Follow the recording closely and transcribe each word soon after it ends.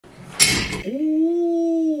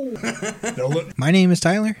Ooh. My name is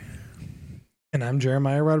Tyler. And I'm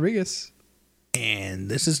Jeremiah Rodriguez. And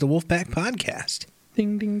this is the Wolfpack Podcast.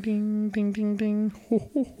 Ding, ding, ding, ding, ding, ding. Ho,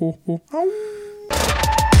 ho, ho, ho. Ow.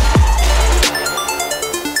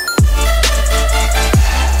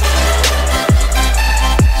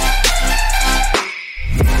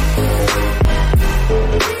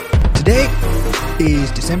 Today is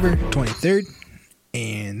December 23rd,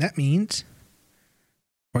 and that means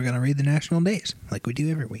we're going to read the national days like we do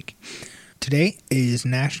every week. Today is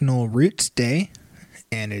National Roots Day,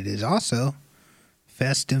 and it is also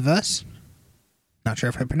Festivus. Not sure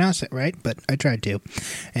if I pronounced it right, but I tried to.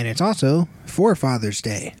 And it's also Forefathers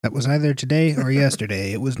Day. That was either today or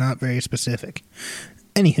yesterday. It was not very specific.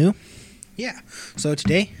 Anywho, yeah. So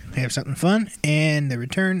today we have something fun and the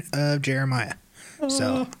return of Jeremiah.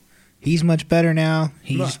 So he's much better now.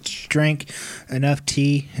 He's drank enough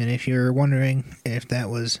tea. And if you're wondering if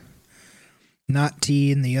that was not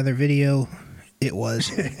tea in the other video, it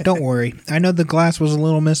was. Don't worry. I know the glass was a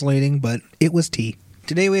little misleading, but it was tea.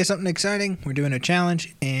 Today we have something exciting. We're doing a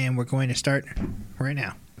challenge, and we're going to start right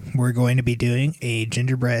now. We're going to be doing a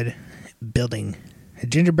gingerbread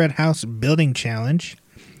house building challenge.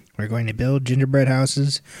 We're going to build gingerbread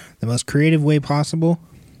houses the most creative way possible.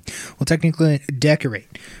 Well, technically,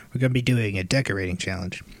 decorate. We're going to be doing a decorating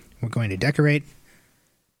challenge. We're going to decorate.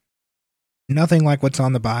 Nothing like what's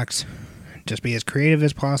on the box. Just be as creative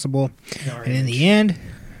as possible. And in the end,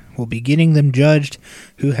 we'll be getting them judged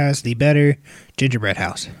who has the better gingerbread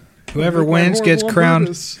house. Whoever wins gets crowned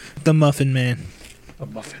the Muffin Man. A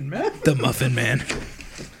Muffin Man? The Muffin Man.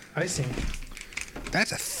 I see.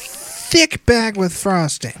 That's a thick bag with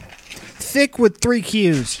frosting. Thick with 3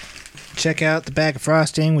 Qs. Check out the bag of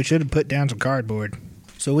frosting. We should have put down some cardboard.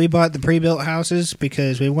 So we bought the pre-built houses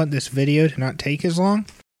because we want this video to not take as long.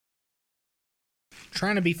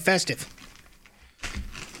 Trying to be festive.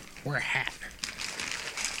 Wear a hat.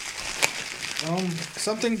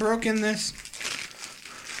 Something broke in this.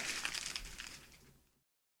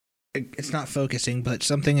 It's not focusing, but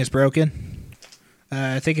something is broken.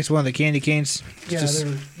 I think it's one of the candy canes. Yeah,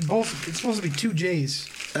 they're both. It's supposed to be 2 J's.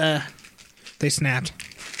 They snapped.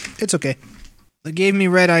 It's okay. They gave me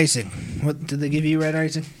red icing. What did they give you? Red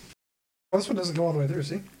icing? Well, this one doesn't go all the way through.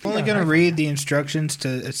 See? I'm only gonna read the instructions to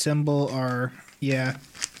assemble our. Yeah,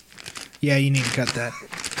 you need to cut that.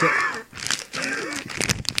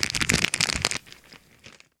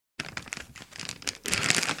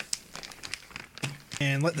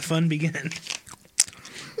 And let the fun begin.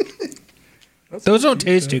 Those don't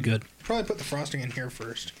taste too good. Probably put the frosting in here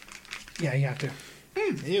first. Yeah, you have to.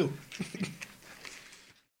 Ew.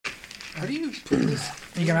 How do you put this?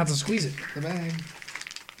 You're gonna have to squeeze it. The bag.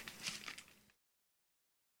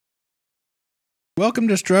 Welcome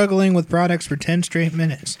to struggling with products for 10 straight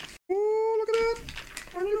minutes. Oh, look at that.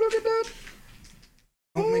 Can you look at that?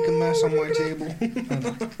 Don't make a mess on my table.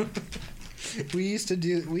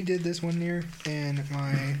 We did this one year in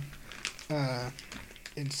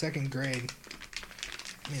second grade.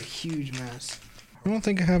 Made a huge mess. I don't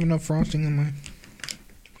think I have enough frosting in mine.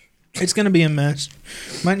 It's gonna be a mess.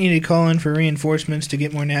 Might need to call in for reinforcements to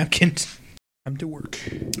get more napkins. Time to work.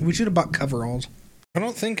 We should have bought coveralls. I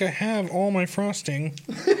don't think I have all my frosting.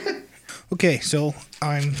 Okay, so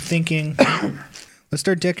I'm thinking let's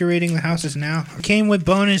start decorating the houses now. Came with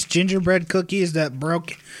bonus gingerbread cookies that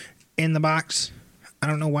broke in the box. I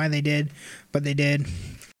don't know why they did, but they did.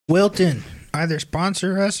 Wilton, either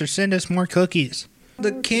sponsor us or send us more cookies.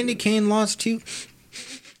 The candy cane lost too.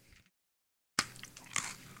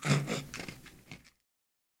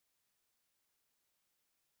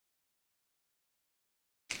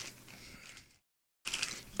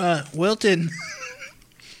 Wilton,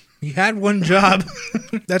 you had one job.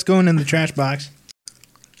 That's going in the trash box.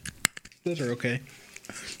 Those are okay.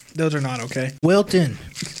 Those are not okay. Wilton.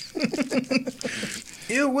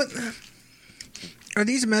 Ew, what? Are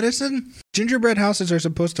these medicine? Gingerbread houses are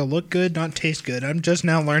supposed to look good, not taste good. I'm just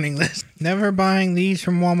now learning this. Never buying these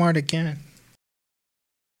from Walmart again.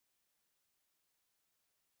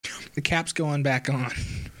 The cap's going back on.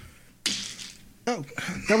 Oh,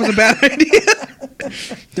 that was a bad idea.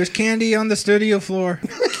 There's candy on the studio floor.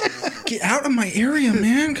 Get out of my area,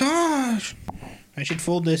 man. Gosh. I should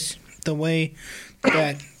fold this the way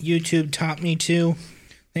that YouTube taught me to.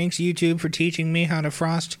 Thanks, YouTube, for teaching me how to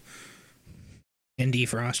frost and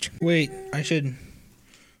defrost. Wait,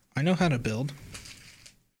 I know how to build.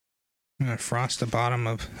 I'm going to frost the bottom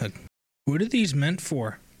of a... What are these meant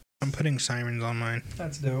for? I'm putting sirens on mine.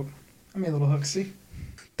 That's dope. I made a little hook, see?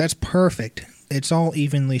 That's perfect. It's all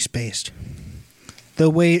evenly spaced. The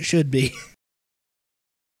way it should be.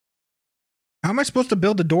 How am I supposed to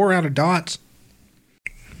build a door out of dots?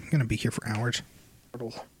 I'm going to be here for hours.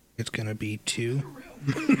 It's going to be 2.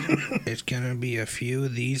 It's going to be a few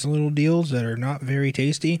of these little deals that are not very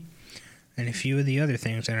tasty. And a few of the other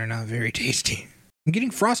things that are not very tasty. I'm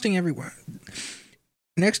getting frosting everywhere.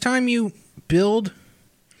 Next time you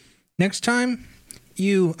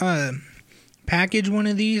package one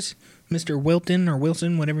of these, Mr. Wilton or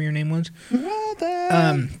Wilson, whatever your name was,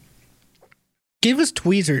 give us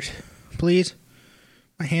tweezers, please.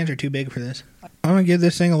 My hands are too big for this. I'm going to give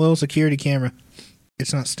this thing a little security camera.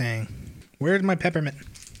 It's not staying. Where's my peppermint?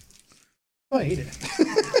 Oh, I ate it.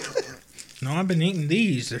 No, I've been eating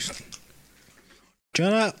these.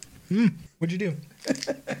 Shut up. What'd you do?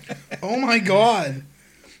 Oh my god.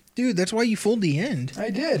 Dude, that's why you fold the end. I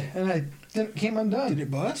did, and came undone. Did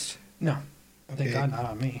it bust? No. Okay. Thank God not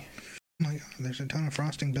on me. Oh my god, there's a ton of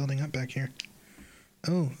frosting building up back here.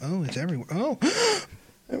 Oh, it's everywhere. Oh!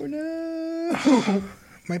 Oh no!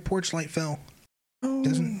 My porch light fell. Oh.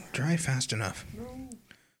 Doesn't dry fast enough. No.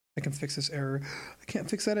 I can fix this error. I can't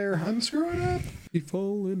fix that error. I'm screwing up.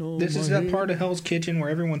 This is that part of Hell's Kitchen where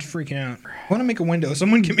everyone's freaking out. I want to make a window.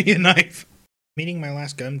 Someone give me a knife. I'm eating my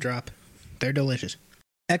last gumdrop. They're delicious.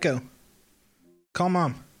 Echo. Call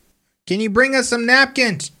Mom. Can you bring us some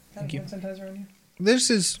napkins? Thank you. Sanitizer on you? This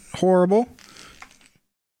is horrible.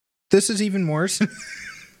 This is even worse.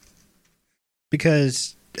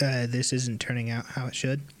 Because this isn't turning out how it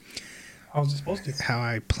should. How was it supposed to? How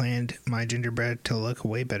I planned my gingerbread to look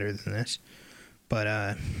way better than this.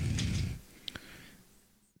 But,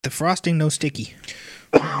 the frosting no sticky.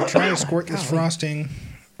 I'm trying to squirt this frosting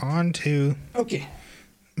onto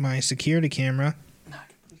my security camera.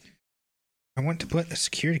 I want to put a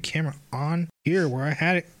security camera on here where I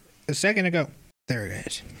had it a second ago. There it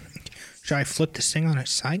is. Should I flip this thing on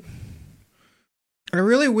its side? I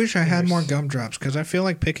really wish I had more gumdrops because I feel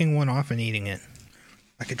like picking one off and eating it.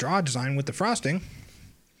 I could draw a design with the frosting,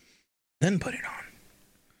 then put it on.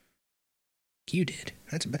 You did.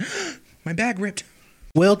 That's my bag ripped.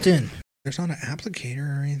 Wilton. There's not an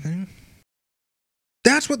applicator or anything.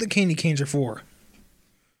 That's what the candy canes are for.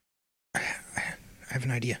 I have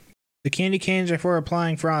an idea. The candy canes are for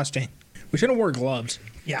applying frosting. We should have wore gloves.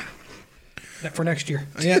 Yeah. That for next year.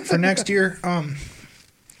 Yeah, for next year.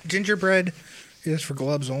 Gingerbread is for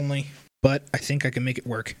gloves only, but I think I can make it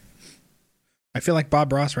work. I feel like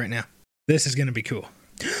Bob Ross right now. This is going to be cool.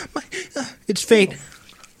 It's fate.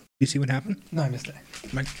 You see what happened? No, I missed it.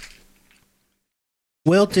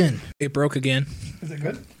 Wilton. It broke again. Is it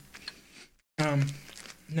good?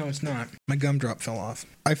 No, it's not. My gumdrop fell off.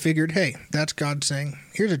 I figured, hey, that's God saying,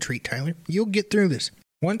 here's a treat, Tyler. You'll get through this.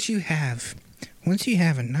 Once you have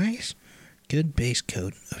a nice, good base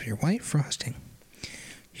coat of your white frosting,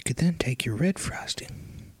 you could then take your red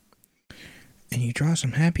frosting and you draw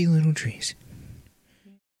some happy little trees.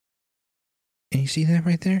 And you see that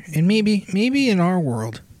right there? And maybe in our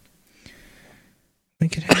world, we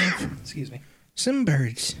could have excuse me, some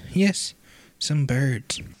birds. Yes, some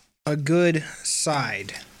birds. A good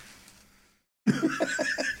side.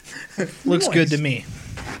 Looks good to me.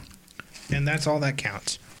 And that's all that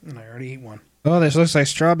counts. And I already ate one. Oh, this looks like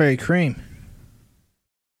strawberry cream.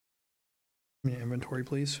 Inventory,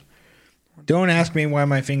 please. Don't ask me why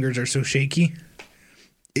my fingers are so shaky.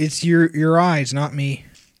 It's your eyes, not me.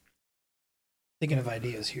 Thinking of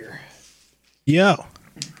ideas here. Yo.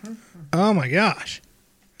 Oh my gosh.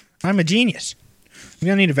 I'm a genius. I'm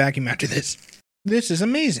gonna need a vacuum after this. This is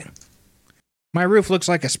amazing. My roof looks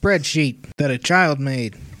like a spreadsheet that a child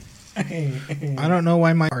made. I don't know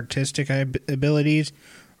why my artistic abilities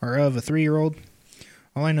are of a 3-year-old.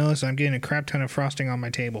 All I know is I'm getting a crap ton of frosting on my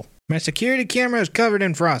table. My security camera is covered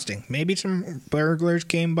in frosting. Maybe some burglars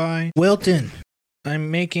came by. Wilton. I'm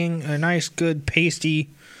making a nice, good, pasty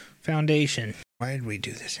foundation. Why did we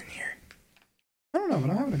do this in here? I don't know, but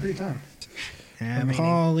I'm having a great time. Have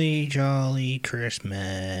holly jolly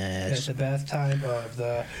Christmas. It's the best time of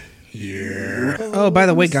the year. Oh, by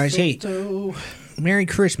the way, guys, hey, Merry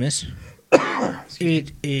Christmas.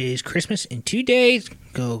 It is Christmas in 2 days.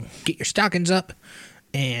 Go get your stockings up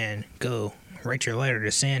and go write your letter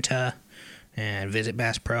to Santa and visit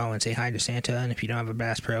Bass Pro and say hi to Santa. And if you don't have a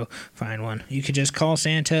Bass Pro, find one. You could just call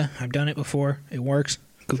Santa. I've done it before. It works.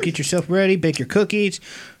 Go get yourself ready. Bake your cookies.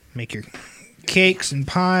 Make your cakes and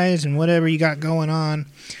pies and whatever you got going on.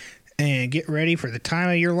 And get ready for the time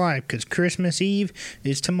of your life because Christmas Eve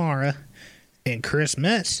is tomorrow. And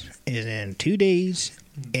Christmas is in 2 days.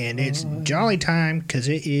 And it's jolly time because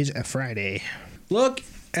it is a Friday. Look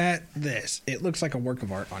at this. It looks like a work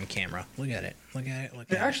of art on camera. Look at it. Look at it. Look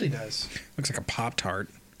at it. It actually does. Looks like a Pop-Tart.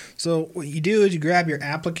 So what you do is you grab your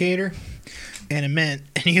applicator and a mint,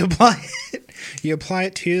 and you apply it. You apply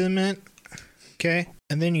it to the mint, okay?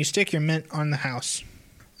 And then you stick your mint on the house.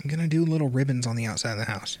 I'm going to do little ribbons on the outside of the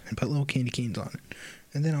house and put little candy canes on it.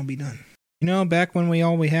 And then I'll be done. You know, back when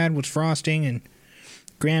all we had was frosting and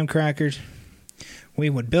graham crackers, we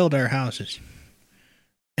would build our houses.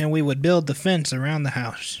 And we would build the fence around the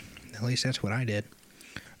house. At least that's what I did.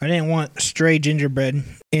 I didn't want stray gingerbread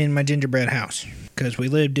in my gingerbread house because we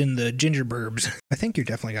lived in the gingerburbs. I think you're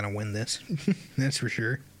definitely going to win this. That's for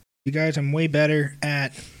sure. You guys, I'm way better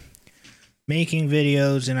at making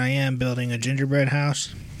videos than I am building a gingerbread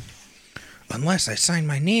house. Unless I sign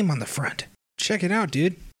my name on the front. Check it out,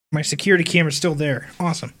 dude. My security camera's still there.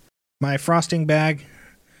 Awesome. My frosting bag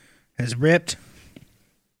has ripped.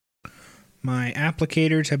 My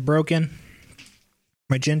applicators have broken.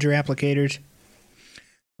 My ginger applicators.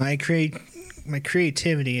 My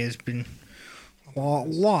creativity has been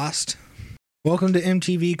lost. Welcome to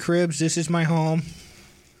MTV Cribs. This is my home.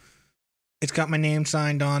 It's got my name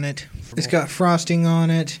signed on it. It's got frosting on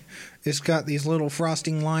it. It's got these little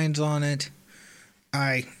frosting lines on it.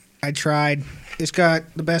 I tried. It's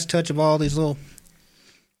got the best touch of all these little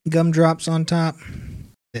gumdrops on top.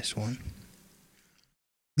 This one.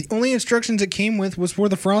 The only instructions it came with was for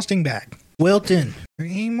the frosting bag. Wilton.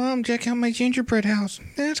 Hey, Mom, check out my gingerbread house.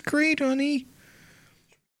 That's great, honey.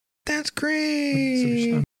 That's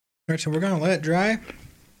great. All right, so we're going to let it dry.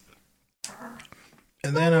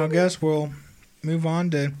 And then I guess we'll move on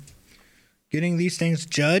to getting these things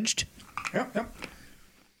judged. Yep.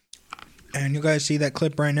 And you guys see that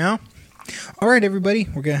clip right now. All right, everybody.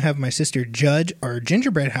 We're going to have my sister judge our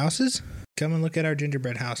gingerbread houses. Come and look at our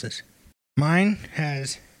gingerbread houses. Mine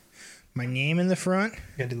has my name in the front. You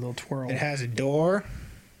got to do a little twirl. It has a door.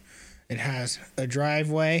 It has a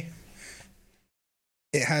driveway.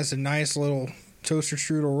 It has a nice little toaster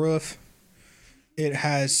strudel roof. It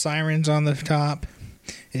has sirens on the top.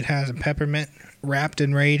 It has a peppermint wrapped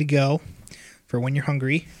and ready to go for when you're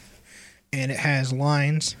hungry. And it has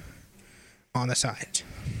lines on the sides.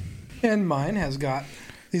 And mine has got,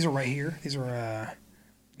 these are right here. These are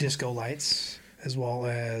disco lights as well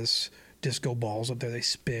as disco balls up there. They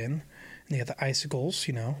spin. And they got the icicles.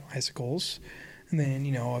 And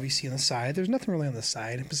then, obviously on the side, there's nothing really on the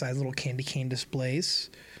side besides little candy cane displays.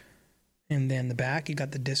 And then the back, you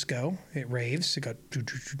got the disco. It raves. It got do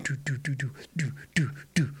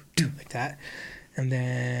like that. And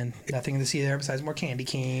then nothing to see there besides more candy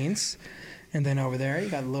canes. And then over there, you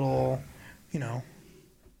got little,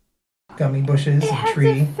 gummy bushes and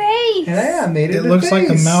tree. A face. Yeah, I made it. It looks like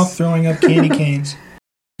a mouth throwing up candy canes.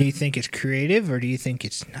 Do you think it's creative or do you think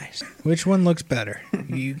it's nice? Which one looks better?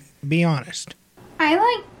 You be honest. I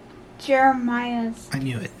like Jeremiah's. I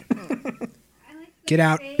knew it. Get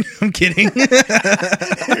out. I'm kidding.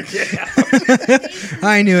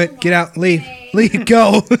 I knew it. Get out. Leave. Leave.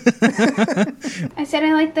 Go. I said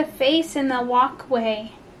I like the face and the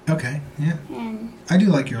walkway. Okay. Yeah. And I do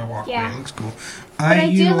like your walkway. Yeah. It looks cool. but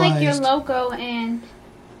I do like your logo and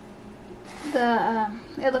the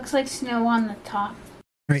it looks like snow on the top.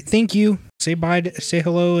 All right. Thank you. Say bye. Say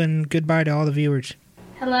hello and goodbye to all the viewers.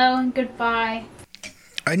 Hello and goodbye.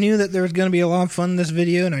 I knew that there was going to be a lot of fun in this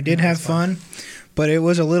video, and I did have fun. But it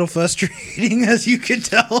was a little frustrating, as you could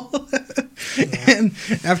tell. And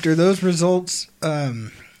after those results,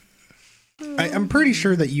 I'm pretty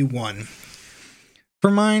sure that you won.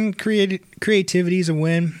 For mine, creativity is a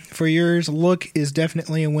win. For yours, look is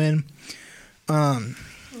definitely a win.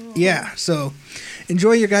 Yeah, so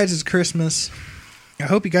enjoy your guys' Christmas. I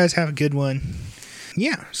hope you guys have a good one.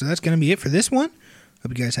 Yeah, so that's going to be it for this one.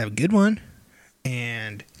 Hope you guys have a good one.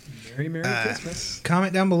 And Merry Christmas.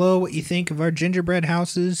 Comment down below what you think of our gingerbread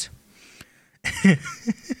houses.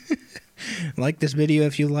 Like this video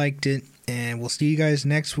if you liked it. And we'll see you guys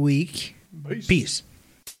next week. Peace.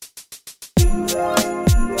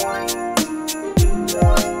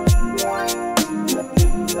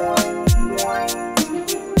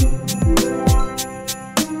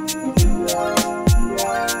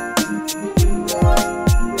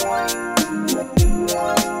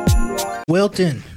 Wilton.